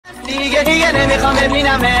دیگه نمیخوام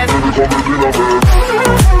ببینمت.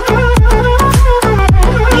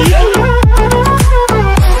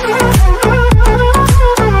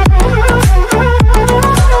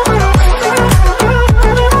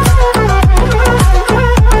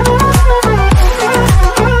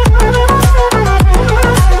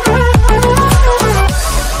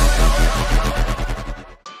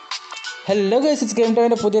 Hello guys, it's game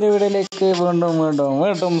ടൈമിൻ്റെ പുതിയൊരു വീഡിയോയിലേക്ക്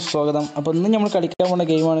വീണ്ടും സ്വാഗതം. അപ്പോൾ ഇന്ന് നമ്മൾ കളിക്കാൻ പോകുന്ന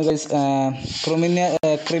ഗെയിമാണ് ഗൈസ്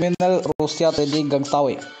ക്രിമിനൽ റഷ്യ 3D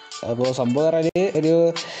ഗങ്സ്താവേ. അപ്പോൾ സംഭവം പറഞ്ഞാൽ ഒരു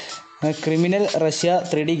ക്രിമിനൽ റഷ്യ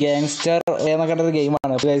 3D ഗാങ്സ്റ്റർ എന്നൊക്കെ ഒരു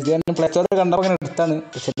ഗെയിമാണ്. അപ്പോൾ ഗൈസ് ഞാൻ പ്ലേ സ്റ്റോറിൽ കണ്ടപ്പോൾ അങ്ങനെ എടുത്താണ്.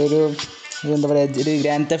 പക്ഷേ ഒരു എന്താ പറയുക, ഒരു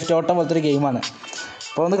ഗ്രാൻഡ് തെഫ്റ്റ് ഓട്ടോ പോലത്തെ ഒരു ഗെയിമാണ്.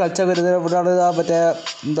 അപ്പോൾ ഒന്ന് കളിച്ചാൽ വരുന്നത് ഇവിടെ മറ്റേ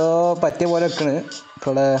എന്തോ പറ്റിയ പോലെ വെക്കണ്.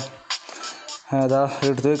 ഇവിടെ അതാ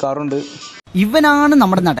എടുത്ത് കാറുണ്ട്. ഇവനാണ്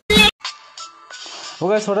നമ്മുടെ നടൻ.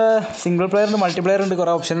 അപ്പോൾ ഗൈസ് ഇവിടെ സിംഗിൾ പ്ലെയർ ഉണ്ട്, മൾട്ടി പ്ലെയർ ഉണ്ട്,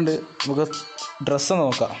 കുറേ ഓപ്ഷൻ ഉണ്ട്. നമുക്ക് ഡ്രസ്സ്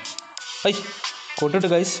നോക്കാം. കോട്ടിട്ട്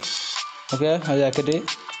ഗൈസ്. Okay, jacket.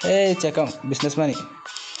 ചേക്കാം ബിസിനസ് മാനി.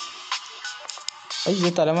 ഇത്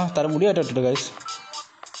തലമുടി ആയിട്ട് ഇട്ടിട്ട് ഗൈസ്.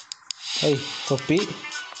 തൊപ്പി.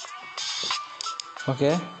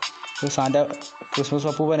 Okay, സാൻ്റെ Christmas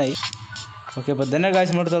അപ്പൂപ്പനായി. ഓക്കെ, അപ്പോൾ തന്നെ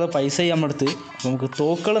ഗൈസ് നമ്മുടെ അടുത്ത് പൈസ ചെയ്യാൻ അടുത്ത്. അപ്പോൾ നമുക്ക്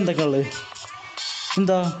തോക്കുകൾ എന്തൊക്കെയുള്ളത്?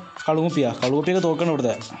 എന്താ കളുകുപ്പിയൊക്കെ തോക്കാണ്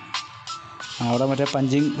ഇവിടുത്തെ. അവിടെ മറ്റേ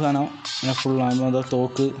പഞ്ചിങ് സാധനം, പിന്നെ ഫുൾ എന്താ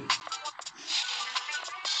തോക്ക്.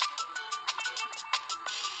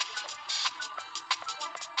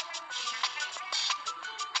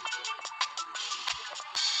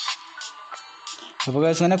 അപ്പോൾ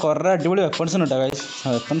ഗൈസ് ഇങ്ങനെ കുറേ അടിപൊളി വെപ്പൺസ് ഉണ്ട് കേട്ടോ ഗൈസ്.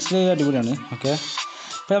 വെപ്പൺസ് അടിപൊളിയാണ്. ഓക്കെ,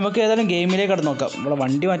 അപ്പോൾ നമുക്ക് ഏതായാലും ഗെയിമിലേക്ക് കടന്ന് നോക്കാം. ഇവിടെ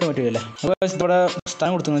വണ്ടി മാറ്റാൻ പറ്റില്ല. അപ്പോൾ ഗൈസ് ഇവിടെ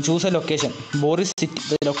സ്ഥലം കൊടുക്കുന്നത് choose A location. Boris city.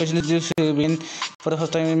 Location mean for the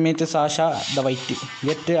first time meet Sasha the white.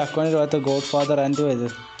 Get account with God father and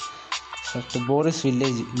Boris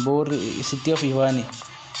village. City of ഇവാനി.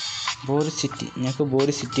 Boris city. ഞങ്ങൾക്ക്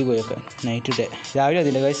ബോറിസ് സിറ്റി പോയേക്കാം നൈറ്റ് ഡേ. രാവിലെ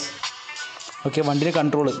അതില്ല guys. Okay, വണ്ടിയുടെ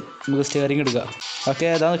control നമുക്ക് steering എടുക്കുക. Okay,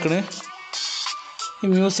 അതാ നിൽക്കണ്. ഈ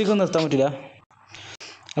music ഒന്നും നിർത്താൻ പറ്റില്ല.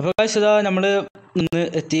 അപ്പോൾ ഗൈസ് ഇതാ നമ്മൾ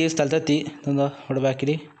സ്ഥലത്തെത്തി. എന്താ അവിടെ ബാക്കിൽ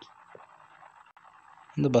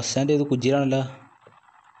എന്താ ബസ് സ്റ്റാൻഡ് ചെയ്ത് കുജിയിലാണല്ലോ.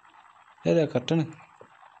 കറക്റ്റാണ്.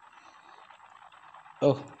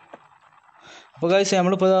 അപ്പോൾ ഗൈസ്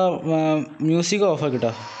നമ്മളിപ്പോൾ മ്യൂസിക് ഓഫ്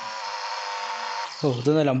ആക്കിട്ടോ.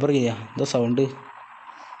 ഇതെന്താ നമ്പർ ചെയ്യാം. എന്താ സൗണ്ട്?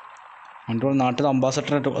 വണ്ടി നാട്ടിൽ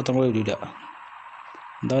അംബാസഡർ എത്തുമ്പോൾ വരില്ല.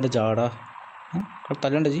 എന്താ പറയുക, ജാടാ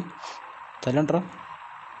തല്ലണ്ട ജി, തല്ലണ്ടോ?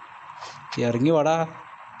 ഇറങ്ങി വാടാ,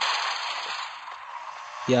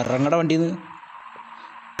 ഇറങ്ങട വണ്ടിന്ന്.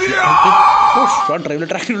 ഡ്രൈവർ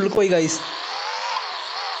ട്രാക്കിനുള്ളിൽ പോയി ഗൈസ്.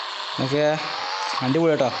 ഓക്കെ, വണ്ടി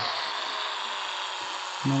പോയി കേട്ടോ.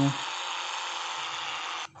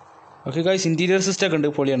 ഓക്കെ ഗൈസ്, ഇൻറ്റീരിയർ സിസ്റ്റം ഒക്കെ ഉണ്ട്,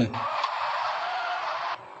 പൊളിയാണ്.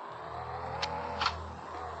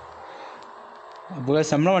 അപ്പോൾ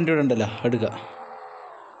ഗൈസ് നമ്മളെ വണ്ടി ഇവിടെ ഉണ്ടല്ലോ, എടുക്കുക.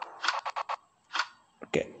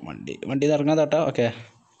 ഓക്കെ, വണ്ടി ഇറങ്ങാതാട്ടോ. ഓക്കെ,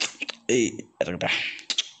 ഇറങ്ങട്ടെ.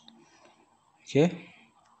 ഓക്കെ,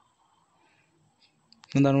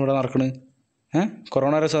 എന്താണ് ഇവിടെ നടക്കണത്?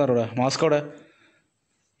 കൊറോണ വൈറസ് ആണ് ഇവിടെ. മാസ്ക് അവിടെ.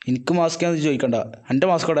 എനിക്ക് മാസ്ക് ആണെന്ന് ചോദിക്കണ്ട. എൻ്റെ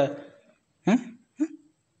മാസ്ക് അവിടെ.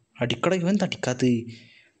 അടിക്കട ഇവൻ തടിക്കാത്ത.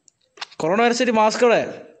 കൊറോണ വൈറസ് മാസ്ക് അവിടെ.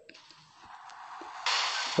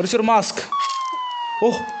 ഒരു ചെറു മാസ്ക്.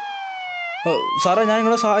 സാറേ ഞാൻ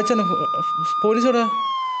നിങ്ങളെ സഹായിച്ചാണ്. പോലീസ് അവിടെ.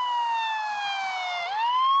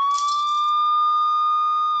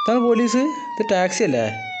 ഇതാണ് പോലീസ്. ഇത് ടാക്സി അല്ലേ?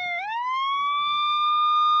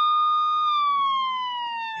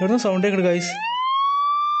 എവിടെ സൗണ്ട് കേൾക്കണ ഗൈസ്?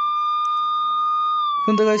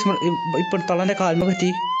 എന്താ ഗൈസ് ഇപ്പം തള്ളൻ്റെ കാൽമ പറ്റി?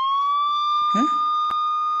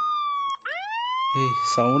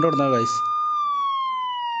 സൗണ്ട് എവിടുന്നാ ഗൈസ്?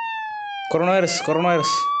 കൊറോണ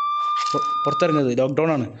വൈറസ് പുറത്തിറങ്ങിയത്. ലോക്ക്ഡൗൺ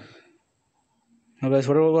ആണ് ഗൈസ്.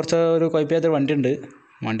 ഇവിടെ കുറച്ച് ഒരു കുഴപ്പമില്ലാത്തൊരു വണ്ടി ഉണ്ട്.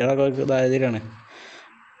 വണ്ടികളൊക്കെ ഇതായതിലാണ്.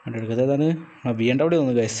 വണ്ടി എടുക്കുന്നത് ഏതാണ്? BMW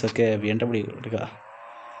തോന്നുന്നു ഗൈസ്. ഓക്കെ, BMW എടുക്കുക.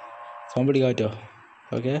 ഫോൺ പിടിക്കാൻ പറ്റുമോ?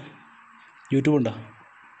 ഓക്കെ, യൂട്യൂബ് ഉണ്ടോ?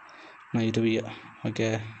 യൂട്യൂബ് ചെയ്യുക. ഓക്കെ,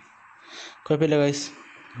 കുഴപ്പമില്ല ഗൈസ്.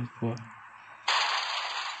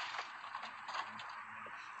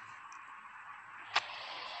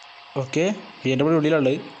 ഓക്കെ, BMW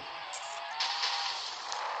ഉള്ളിലുള്ളത്.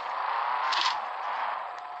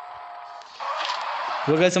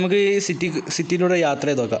 അപ്പോൾ ഗൈസ് നമുക്ക് ഈ സിറ്റിയിലൂടെ യാത്ര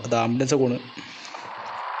ചെയ്ത് നോക്കാം. അത് ആംബുലൻസ് പോണ്.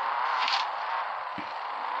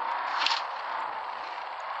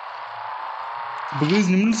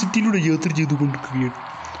 നമ്മൾ സിറ്റിയിലൂടെ യാത്ര ചെയ്തുകൊണ്ടിരിക്കുകയാണ്.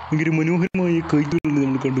 ഭയങ്കര മനോഹരമായ കാഴ്ചകളാണ്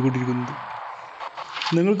നമ്മൾ കണ്ടുകൊണ്ടിരിക്കുന്നത്.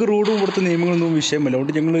 ഞങ്ങൾക്ക് റോഡും ഇവിടുത്തെ നിയമങ്ങളൊന്നും വിഷയമല്ല.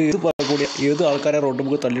 അതുകൊണ്ട് ഞങ്ങൾ ഏത് ആൾക്കാരെ റോഡ്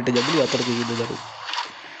നമുക്ക് തള്ളിയിട്ട് ഞങ്ങൾ യാത്ര ചെയ്യുന്നതാണ്.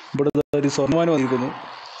 ഇവിടെ ഒരു സ്വർണ്ണമാനം വന്നിരിക്കുന്നു.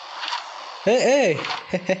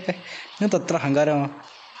 ഇങ്ങനത്തെ എത്ര അഹങ്കാരമാ.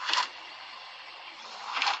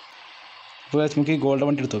 അപ്പോൾ ഗൈസ് നമുക്ക് ഈ ഗോൾഡ്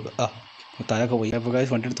വണ്ടി എടുത്ത് നോക്കാം. തലൊക്കെ പോയി. അപ്പോൾ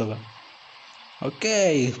ഗൈസ് വണ്ടി എടുത്ത് നോക്കാം. ഓക്കെ,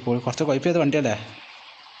 കുറച്ച് കുഴപ്പം ചെയ്ത വണ്ടിയല്ലേ.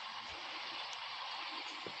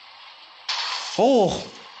 ഓ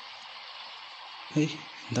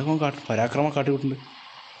എന്തൊക്കെ പരാക്രമം കാട്ടിവിട്ടുണ്ട്.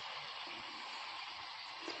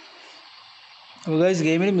 അപ്പോൾ ഗൈസ്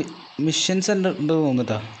ഗെയിമിൽ മിഷൻസ് ഉണ്ടെന്ന്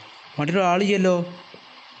തോന്നിട്ടാ. വണ്ടിയുടെ ആളിയല്ലോ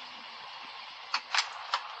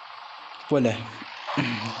പോലെ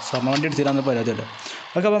സ്വർണ്ണ വണ്ടി എടുത്തിരാന്ന് പരാതിയല്ലോ.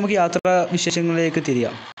 ഓക്കെ, അപ്പോൾ നമുക്ക് യാത്രാ വിശേഷങ്ങളിലേക്ക്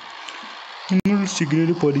തിരിയാം. നിങ്ങൾ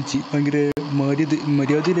സിഗ്നൽ പഠിച്ച് ഭയങ്കര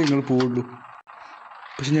മര്യാദയിൽ ഞങ്ങൾ പോവുള്ളൂ.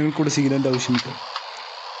 പക്ഷെ ഞങ്ങൾക്കൂടെ സിഗ്നലിൻ്റെ ആവശ്യമില്ല.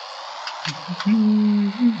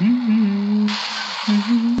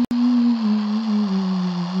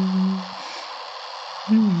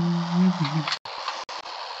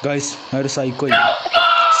 ഗൈസ് ഞാനൊരു സൈക്കോല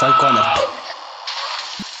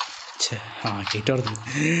കേട്ടോർന്ന്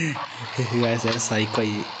ഗൈസ് ഞാൻ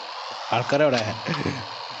സൈക്കോയി. ആൾക്കാരെ അവിടെ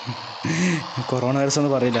കൊറോണ വൈറസ്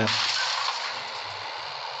ഒന്നും പറയില്ല.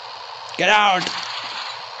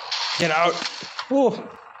 ഓ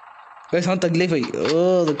ഗൈസ് അവൻ തഗ് ലൈഫായി.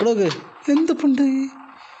 നിക്കണോക്ക് എന്തപ്പുണ്ട്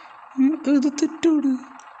ഇത് തെറ്റോട്.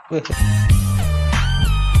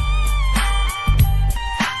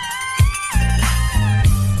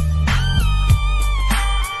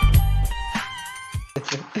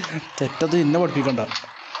 തെറ്റത് ഇന്നെ പഠിപ്പിക്കണ്ട.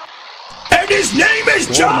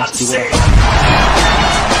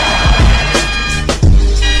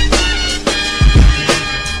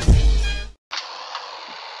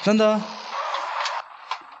 എന്താ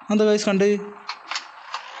ഗൈസ് കണ്ട്?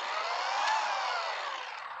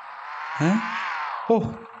 ഓ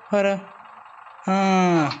ആരാ?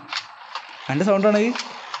 എൻ്റെ സൗണ്ടാണ്.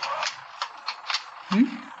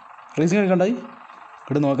 റീസിങ് എടുക്കണ്ടായി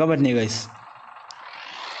ഇവിടെ നോക്കാൻ പറ്റുന്നേ ഗൈസ്.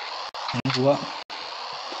 പോവാ.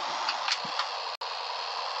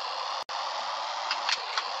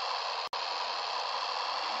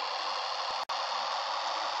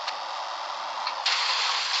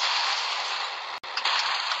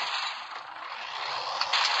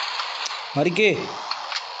 മറിക്കേ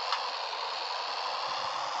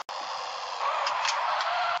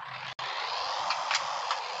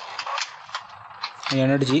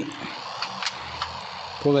ഞാനടിച്ച്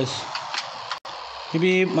പോ ഗൈസ്.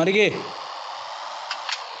 ഇപ്പീ മറിക്കേ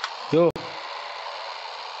യോ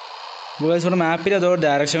ഗൈസ്. ഇവിടെ മാപ്പിൽ അതോ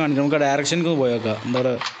ഡയറക്ഷൻ കാണിക്കും. നമുക്ക് ആ ഡയറക്ഷനിലേക്ക് ഒന്ന് പോയേക്കാം. എന്താ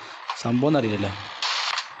പറയുക സംഭവം എന്നറിയില്ലല്ലോ.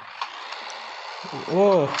 ഓ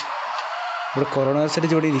ഇവിടെ കൊറോണ വൈറസ്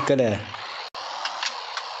അടിച്ച് ഇവിടെ ഇരിക്കല്ലേ.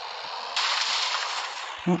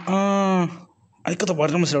 അതിക്കത്തെ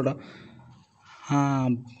പഠനം മനസ്സിലാവട്ടെ.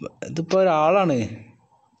 ഇതിപ്പോൾ ഒരാളാണ്.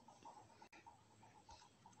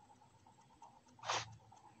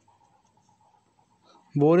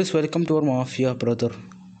 Boris welcome to our mafia brother.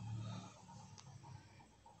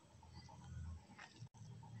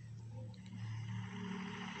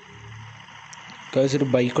 ഒരു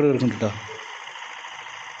ബൈക്ക് കൂടെ കിടക്കുന്നുണ്ട് കേട്ടോ.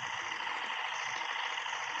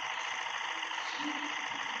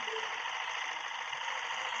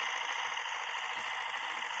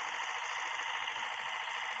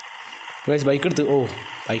 ഗൈസ് ബൈക്ക് എടുത്ത്.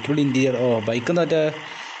 ബൈക്കിലൂടെ ഇൻറ്റീരിയർ. ബൈക്ക് എന്താ മറ്റേ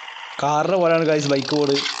കാറിൻ്റെ പോലെയാണ് ഗൈസ് ബൈക്ക്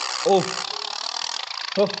പോട്.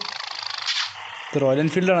 ഇത് റോയൽ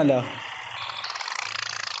എൻഫീൽഡാണല്ലോ.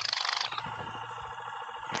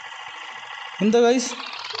 എന്താ ഗൈസ്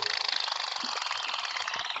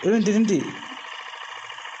ഒരു മിനിറ്റ്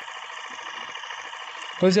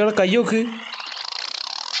ഗൈസ് ഇയാളെ കൈ നോക്ക്.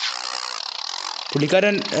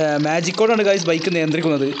 പുള്ളിക്കാരൻ മാജിക്കോടാണ് ഗൈസ് ബൈക്ക്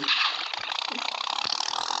നിയന്ത്രിക്കുന്നത്.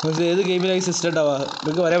 ഏത് ഗെയിമിലായി സിസ്റ്റം ഉണ്ടാവുക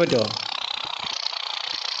നിങ്ങൾക്ക് പറയാൻ പറ്റുമോ?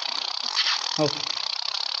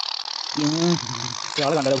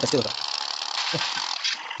 ആളെ കണ്ടല്ലോ ടെസ്റ്റ് ചെയ്തോ.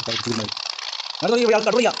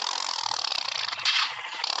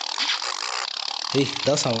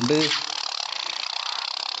 ഇതാ സൗണ്ട്.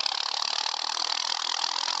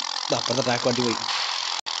 അപ്പുറത്തെ ട്രാക്ക് വണ്ടി പോയി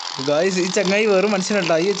ഗായ്സ്. ഈ ചങ്ങായി വേറെ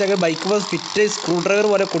മനുഷ്യനുണ്ടോ? ഈ ചങ്ങായി ബൈക്ക് ഫിറ്റ് സ്ക്രൂ ഡ്രൈവർ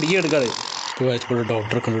പോലെ കുടുങ്ങി എടുക്കാറ്.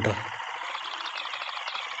 ഡോക്ടറെ കണ്ടു കേട്ടോ.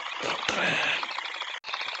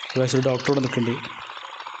 ഒരു ഡോക്ടർ ഇവിടെ നിൽക്കുന്നുണ്ട്.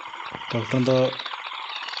 ഡോക്ടർ എന്തോ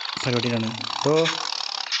പരിപാടിയിലാണ്.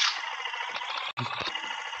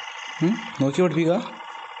 നോക്കി പഠിപ്പിക്കുക.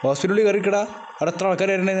 ഹോസ്പിറ്റലിൽ കയറിക്കടാ. അവിടെ എത്ര ആൾക്കാർ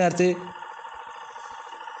വരണേ നേരത്തെ?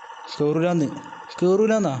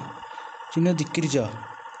 കയറൂലെന്നാ പിന്നെ ധിക്കരിച്ചോ?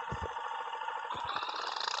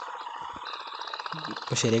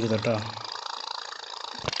 ഇപ്പോൾ ശരിയാക്കി തട്ടോ.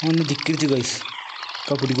 ഒന്ന് ധിക്കരിച്ചു ഗൈസ്.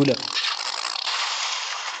 പിടിക്കൂല.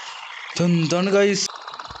 എന്താണ് ഗൈസ്?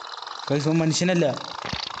 ഗൈസ് മനുഷ്യനല്ല.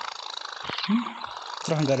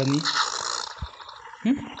 ഇത്ര അഹങ്കാരം നീ.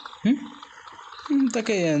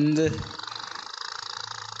 ഇതൊക്കെ എന്ത്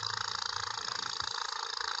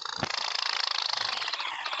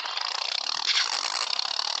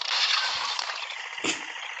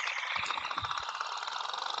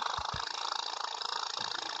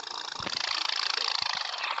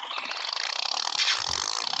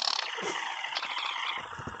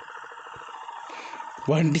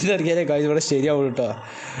വണ്ടി ഇറങ്ങിയാലേ കാര്യം ഇവിടെ ശരിയാവും കേട്ടോ.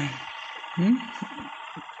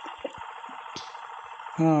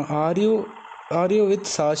 Are you with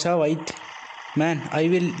Sasha white man? I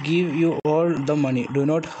will give you all the money, do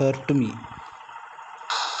not heart me.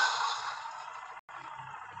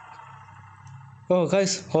 Oh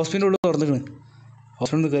guys, ഹോസ്പിറ്റലിൻ്റെ ഉള്ളിൽ തുറന്നിക്കണ്.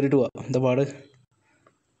 ഹോസ്പിറ്റലിൽ നിന്ന് കയറിയിട്ട് പോവാം. എന്താ പാട്?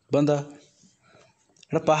 ഇപ്പം എന്താ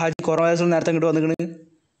എടാ പഹാജി കുറേ ദിവസം നേരത്തെ ഇങ്ങോട്ട് വന്നിക്കണ്.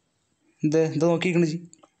 എന്താ നോക്കിക്കണ് G?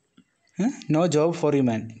 No job for you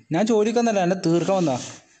man. ഞാൻ ജോലിക്കൊന്നല്ല, എന്നെ തീർക്കാൻ വന്നാ.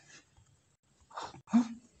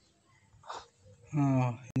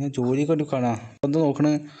 ഞാൻ ജോലിക്ക് വേണ്ടി കാണാം. അപ്പം എന്താ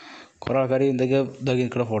നോക്കണ്? കുറേ ആൾക്കാർ എന്തൊക്കെയാ ഇതാക്കി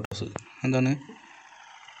നിൽക്കുന്ന ഫോട്ടോസ്. എന്താണ്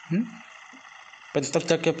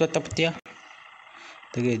പറ്റിയ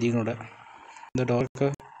ഇതൊക്കെ എഴുതിക്കണൂടെ? എന്താ ഡോർ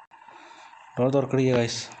തുറക്കണില്ല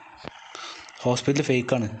ഗൈസ്. ഹോസ്പിറ്റൽ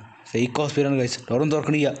ഫേക്ക് ഹോസ്പിറ്റലാണ് ഗൈസ്. ഡോറൊന്നും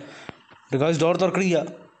തുറക്കണില്ല guys, door തുറക്കണില്ല.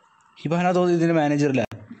 ഇപ്പം അതിനാ തോന്നി ഇതിൻ്റെ മാനേജറില്ല.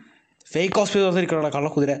 Fake hospital തുറന്നിരിക്കണ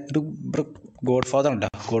കള്ളക്കുതിര. ഒരു ഗോഡ് ഫാദർ ഉണ്ടോ?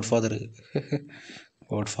 ഗോഡ്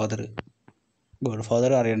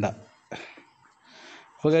ഫാദർ അറിയണ്ട.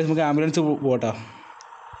 അപ്പോൾ ഗൈസ് നമുക്ക് ആംബുലൻസ് പോകട്ടോ.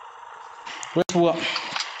 പോവാം.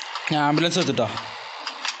 ഞാൻ ആംബുലൻസ് എടുത്തിട്ടോ.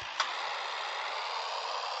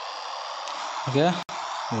 ഓക്കെ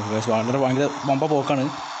ഗൈസ്, ഭയങ്കര വമ്പ പോക്കാണ്.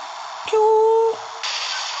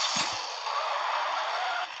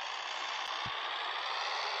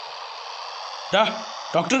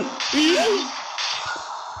 ഡോക്ടർ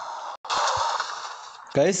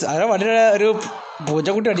ഗൈസ്, ആരാ വണ്ടിയുടെ ഒരു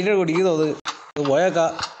പൂച്ചക്കുട്ടി അടിയുടെ കുടിക്ക് തോന്നുന്നു. പോയേക്കാ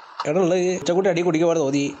എവിടെ ഉള്ളത്? പൂച്ചക്കുട്ടി അടി കുടിക്കാൻ പോലെ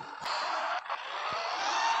തോന്നി.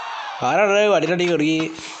 ആരാണ് വണ്ടിയുടെ അടി കുടുങ്ങി?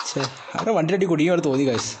 ആരാ വണ്ടിയുടെ അടി കുടുങ്ങിയ പോലെ തോന്നി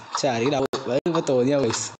ഗൈസ്. ആരെങ്കിലും ഇപ്പം തോന്നിയാ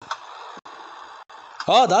ഗൈസ്.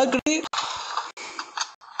 അതാ കിട്ടി.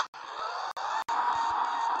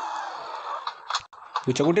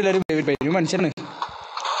 പൂച്ചക്കുട്ടി എല്ലാവരും പെരും മനുഷ്യനാണ്.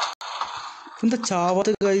 എന്താ ചാവാത്ത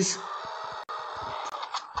ഗൈസ്?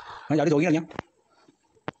 ചാടി തോന്നി കഴിഞ്ഞാൽ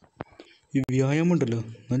ഈ വ്യായാമം ഉണ്ടല്ലോ,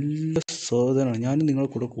 നല്ല സാധനമാണ്. ഞാനും നിങ്ങളെ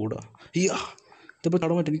കൂടാ. ഇതിപ്പോൾ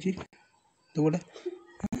ചാടാൻ പറ്റും എനിക്ക് ഇതുപോലെ.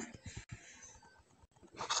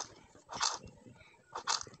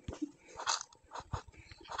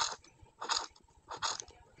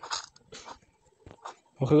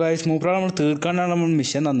 ഓക്കെ ഗൈസ്, മൂപ്പറാണ് നമ്മൾ തീർക്കാനാണ് നമ്മൾ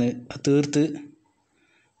മിഷൻ തന്ന്. തീർത്ത്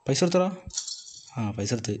പൈസ എടുത്തടാ. പൈസ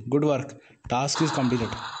എടുത്ത്. Good work, task is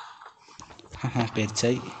completed.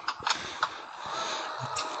 പെരിച്ചായി.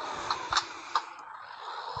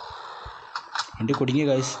 വണ്ടി കുടുങ്ങി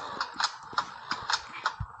ഗൈസ്.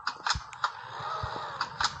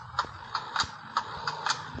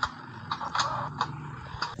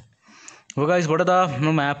 അപ്പോൾ ഗൈസ് ഇവിടെ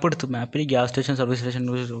നമ്മൾ മാപ്പ് എടുത്തു. മാപ്പിൽ gas station, service station,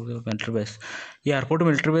 military base. ഈ എയർപോർട്ട്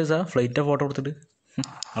മിലിറ്ററി ബേസാണ്. ഫ്ലൈറ്റിൻ്റെ ഫോട്ടോ കൊടുത്തിട്ട്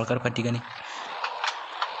ആൾക്കാരെ പറ്റിക്കാൻ.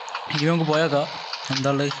 ഇനി നമുക്ക് പോയേക്കാം. എന്താ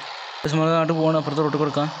ഉള്ളത്? നമ്മൾ നാട്ടിൽ പോകണം. അപ്പുറത്ത് റോട്ട്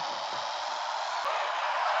കൊടുക്കാം.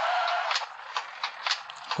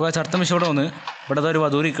 അടുത്ത മിഷൻ ഇവിടെ വന്ന്. ഇവിടെ ഒരു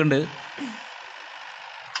വധൂരി നിൽക്കുന്നുണ്ട്.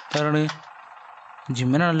 ആരാണ്?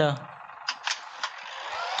 ജിമ്മനാണല്ല,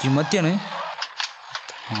 ജിമ്മത്തിയാണ്.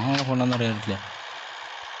 കൊണ്ടെന്ന് അറിയാൻ പറ്റില്ല.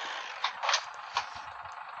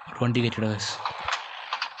 വണ്ടി കയറ്റിയുടെ കേസ്.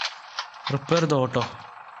 റിപ്പയർ ചെയ്തോ ഓട്ടോ?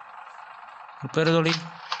 റിപ്പയർ ചെയ്തോളി.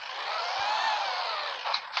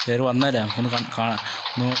 പേര് വന്നല്ലേ, നമുക്കൊന്ന്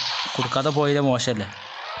ഒന്ന് കൊടുക്കാതെ പോയാലേ മോശമല്ലേ.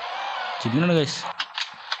 ജിമ്മിനാണ് കേസ്.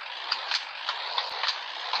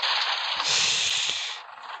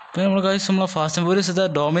 ഇപ്പം നമ്മൾ കേസ് നമ്മളെ ഫാസ്റ്റ് ആൻഡ് ഫ്യൂരിയസ് ഇതാ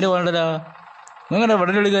ഡോമിന് പോകണ്ടല്ലോ. അങ്ങനെ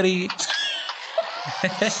ഇവിടെ ഉള്ളിൽ കയറി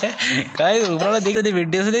വിൻ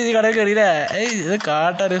ഡീസൽ കടയിൽ കയറിയില്ലേ? ഇത്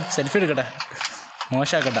കാട്ടൊരു സെൽഫി എടുക്കട്ടെ,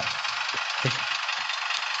 മോശമാക്കട്ടെ.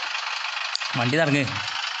 വണ്ടി നിറങ്ങ്.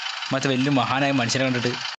 മറ്റേ വലിയ മഹാനായ മനുഷ്യനെ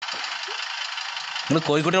കണ്ടിട്ട് നിങ്ങൾ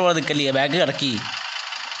കോഴിക്കോട്ടിൽ പോലെ നിൽക്കല്ലേ, ബാഗ് കിടക്കി.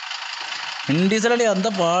 വിൻ ഡീസലടി എന്താ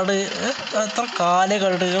പാട്. എത്ര കാലേ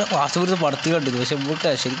കണ്ടിട്ട് ഫാസ്റ്റ് ഫ്യൂരിയസ് പടത്തി കണ്ടിത്. പക്ഷെ നമുക്ക്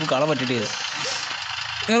ശരിക്കും കാണാൻ പറ്റിയിട്ട്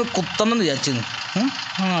നിങ്ങൾ കുത്തന്നെന്ന് വിചാരിച്ചിരുന്നു.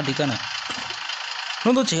 അടിക്കാനാ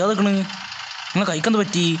നിങ്ങളെന്തോ ചെയ്യാതെ നിൽക്കണ്? നിങ്ങൾ കൈക്കെന്ത്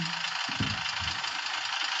പറ്റി?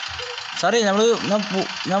 സാറേ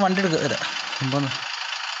ഞാൻ വണ്ടി എടുക്കുക തരാം. നമ്മൾ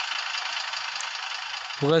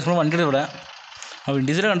വണ്ടി എടുക്കും ഇവിടെ. വിൻ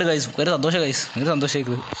ഡീസൽ കണ്ട് കൈസ് ഭയങ്കര സന്തോഷം. കൈസ് ഭയങ്കര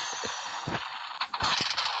സന്തോഷമായിരിക്കും.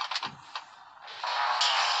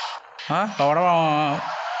 അവിടെ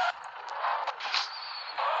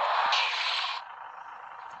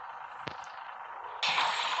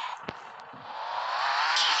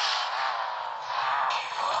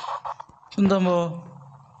എന്താ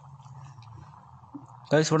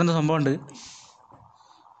ഗൈസ് ഇവിടെ എന്താ സംഭവം ഉണ്ട്?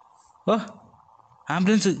 ഓ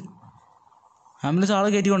ആംബുലൻസ് ആളെ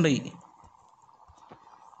കയറ്റി കൊണ്ടുപോയി.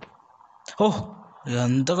 ഓ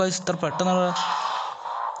എന്താ ഗൈസ് ഇത്ര പെട്ടെന്നുള്ള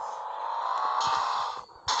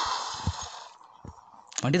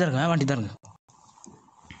വണ്ടി തിറങ്ങ.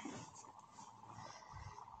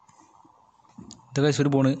 എന്താ ഗൈസ് ഒരു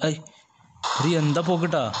പോണ് എന്താ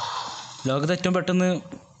പോക്കിട്ടാ. ലോകത്ത് ഏറ്റവും പെട്ടെന്ന്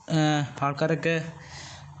ആൾക്കാരൊക്കെ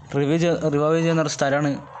റിവൈവ് ചെയ്യുന്ന ഒരു സ്ഥലമാണ്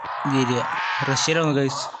ഈ ഏരിയ. റഷ്യയിലാണ്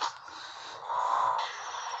ഗൈസ്.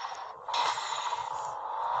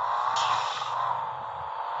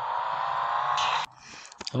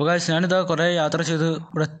 അപ്പോൾ ഗൈസ് ഞാനിതാ കുറേ യാത്ര ചെയ്ത്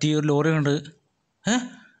ഇവിടെ എത്തി. ഒരു ലോറി ഉണ്ട്.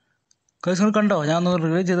 ഗൈസ് നിങ്ങൾ കണ്ടോ? ഞാൻ ഒന്ന്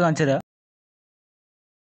റിവൈവ് ചെയ്ത് കാണിച്ചു തരാം.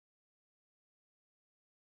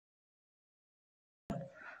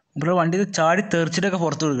 ഇവിടെ വണ്ടി ചാടി തെറിച്ചിട്ടൊക്കെ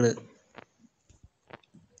പുറത്ത് കൊടുക്കുന്നത്.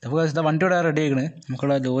 അപ്പോൾ ഗൈസ് ഇതാ വണ്ടി ഇവിടെ റെഡി ആയിക്കണ്.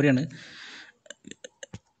 നമുക്കുള്ള ലോറിയാണ്.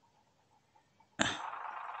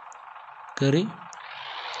 കയറി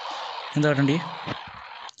എന്താ കാട്ടണ്ടി?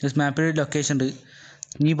 ജസ്റ്റ് മാപ്പിൽ ലൊക്കേഷൻ ഉണ്ട്.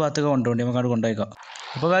 ഈ ഭാഗത്തൊക്കെ കൊണ്ടുപോകണ്ടി നമുക്ക് അവിടെ കൊണ്ടുപോയേക്കാം.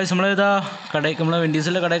 അപ്പോൾ ഗൈസ് നമ്മളിതാ കടയ്ക്ക് നമ്മളെ വിൻ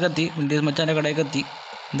ഡീസലിൻ്റെ കടയ്ക്ക് എത്തി. വിൻ ഡീസൽ മച്ചാൻ്റെ കടയ്ക്ക് എത്തി.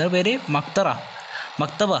 എന്താ പേര്? മക്തബ.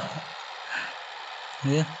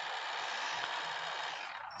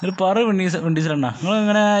 നിങ്ങൾ പറ വിൻ ഡീസൽ എണ്ണ നിങ്ങൾ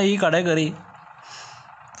ഇങ്ങനെ ഈ കടയിൽ കയറി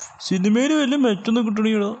സിനിമയിൽ വലിയ മെച്ചൊന്നും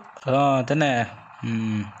കിട്ടണോ? തന്നെ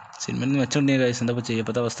സിനിമയിൽ നിന്ന് മെച്ചമുണ്ടെങ്കിൽ ഗൈസ് എന്താ ഇപ്പോൾ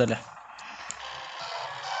ചെയ്യപ്പത്തെ അവസ്ഥ അല്ലേ?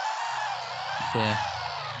 ഓക്കെ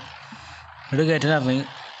ഇവിടെ കയറ്റാനിറങ്ങി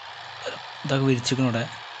ഇതൊക്കെ വിരിച്ചിരിക്കണം. ഇവിടെ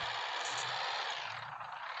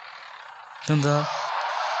ഇതെന്താ?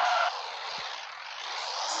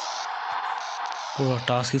 ഓ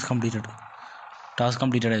task completed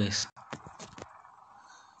guys.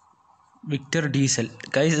 Victor diesel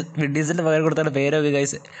guys. Win ഡീസലിൻ്റെ പകരം കൊടുത്ത പേരൊക്കെ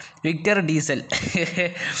ഗൈസ് വിക്ടർ ഡീസൽ.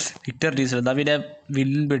 എന്നാൽ പിന്നെ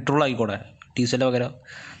വിൻ പെട്രോൾ ആയിക്കോട്ടെ. ഡീസലിൻ്റെ പകരം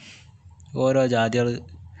ഓരോ ജാതികൾ.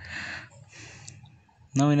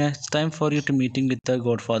 എന്നാൽ പിന്നെ it's time for you to meeting with the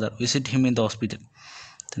God father. Visit him in the hospital.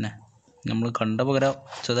 തന്നെ നമ്മൾ കണ്ട പകരം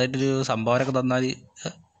ചെറുതായിട്ടൊരു സംഭാവനയൊക്കെ തന്നാൽ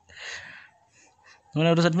അങ്ങനെ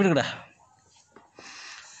ഒരു സെൽഫി എടുക്കട്ടെ.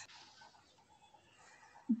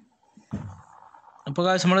 അപ്പോൾ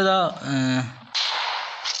കാശ് നമ്മളിതാ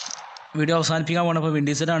വീഡിയോ അവസാനിപ്പിക്കാൻ പോകണം. അപ്പോൾ വിൻ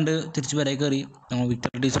ഡീസലുണ്ട് തിരിച്ച് വരെ കയറി. നമ്മൾ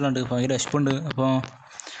വിക്ടർ ഡീസലുണ്ട്. ഭയങ്കര വിശപ്പുണ്ട്. അപ്പോൾ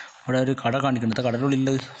അവിടെ ഒരു കട കാണിക്കുന്നുണ്ട്. കടയുടെ ഉള്ളിൽ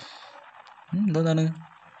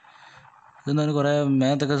ഇതെന്താണ് കുറേ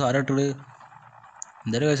മേത്തൊക്കെ സാരം ഇട്ടിട്ട്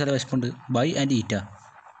എന്തായാലും കഴിച്ചാലും വിശപ്പുണ്ട്. ബൈ ആൻഡ് ഈറ്റാ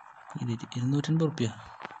 250 റുപ്യ.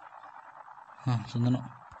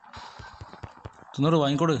 തിന്നോട്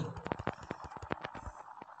വാങ്ങിക്കോട്.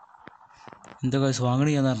 എന്താ കഴിച്ച്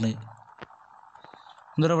വാങ്ങണിയാന്ന് പറഞ്ഞത്?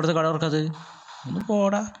 എന്താ ഇവിടുത്തെ കട തുറക്കാത്തത്? ഒന്ന്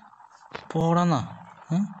പോടാന്നാ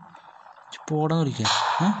പോടാന്ന് വിളിക്കുക.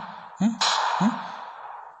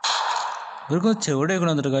 ഇവർക്കൊന്ന് ചെവിടെ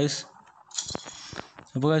വെക്കണം എന്നിട്ട് ഗൈസ്.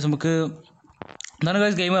 അപ്പോൾ ഗൈസ് നമുക്ക് എന്താണ്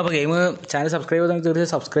ഗൈസ് ഗെയിം. അപ്പോൾ ഗെയിം ചാനൽ സബ്സ്ക്രൈബ് ചെയ്താൽ തീർച്ചയായും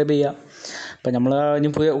സബ്സ്ക്രൈബ് ചെയ്യുക. അപ്പോൾ നമ്മൾ ഇനി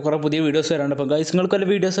കുറേ പുതിയ വീഡിയോസ് വരാനുണ്ട്. അപ്പോൾ ഗൈസ് നിങ്ങൾക്ക് വല്ല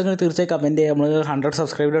വീഡിയോസൊക്കെ തീർച്ചയായും കമൻറ്റ് ചെയ്യുക. നമ്മൾ 100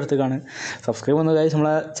 സബ്സ്ക്രൈബിൻ്റെ അടുത്തേക്കാണ്. സബ്സ്ക്രൈബ് വന്ന ഗൈസ്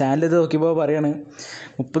നമ്മളെ ചാനൽ ഇത് നോക്കിയപ്പോൾ പറയാണ്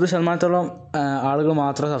 30% ആളുകൾ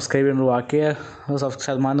മാത്രമേ സബ്സ്ക്രൈബ് ചെയ്യുള്ളൂ. ബാക്കി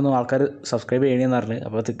ശതമാനമൊന്നും ആൾക്കാർ സബ്സ്ക്രൈബ് ചെയ്യണമെന്ന് പറഞ്ഞു.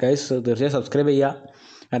 അപ്പോൾ ഗൈസ് തീർച്ചയായും സബ്സ്ക്രൈബ് ചെയ്യുക.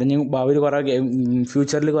 കാരണം ഇനി ഭാവിയിൽ കുറേ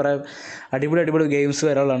ഫ്യൂച്ചറിൽ കുറേ അടിപൊളി ഗെയിംസ്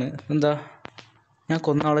വരാനുള്ളതാണ്. എന്താ ഞാൻ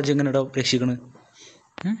കൊന്ന ആളെ എങ്ങനെ ഇടാം രക്ഷിക്കണ്?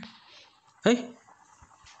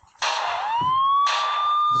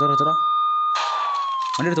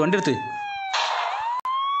 വണ്ടി എടുത്ത്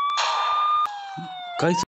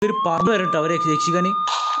ഗൈസ് ഒരു പറമ്പ് വരട്ടോ അവരെ രക്ഷിക്കാൻ.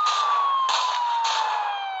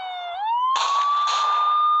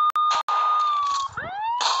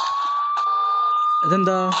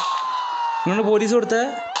 ഇതെന്താ നിങ്ങൾ പോലീസ് കൊടുത്തേ?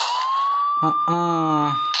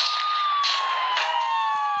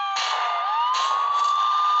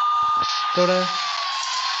 എവിടെ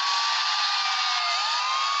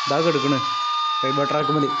ഇതാകെ എടുക്കണ് റെയിൽവേ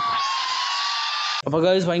ട്രാക്ക് മതി. അപ്പോൾ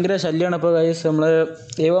ഗൈസ് ഭയങ്കര ശല്യമാണ്. അപ്പോൾ ഗൈസ് നമ്മൾ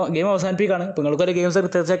ഗെയിം അവസാനിപ്പിക്കുകയാണ്. അപ്പോൾ നിങ്ങൾക്കൊരു ഗെയിംസ്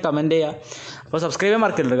തീർച്ചയായും കമൻറ്റ് ചെയ്യുക. അപ്പോൾ സബ്സ്ക്രൈബ് ചെയ്യാൻ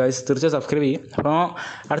മറക്കരുത് ഗൈസ്. തീർച്ചയായും സബ്സ്ക്രൈബ് ചെയ്യും. അപ്പോൾ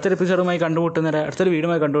അടുത്തൊരു എപ്പിസോഡുമായി അടുത്തൊരു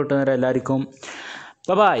വീഡിയോയുമായി കണ്ടുമുട്ടുന്നവരെ എല്ലാവർക്കും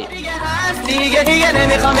ബൈ.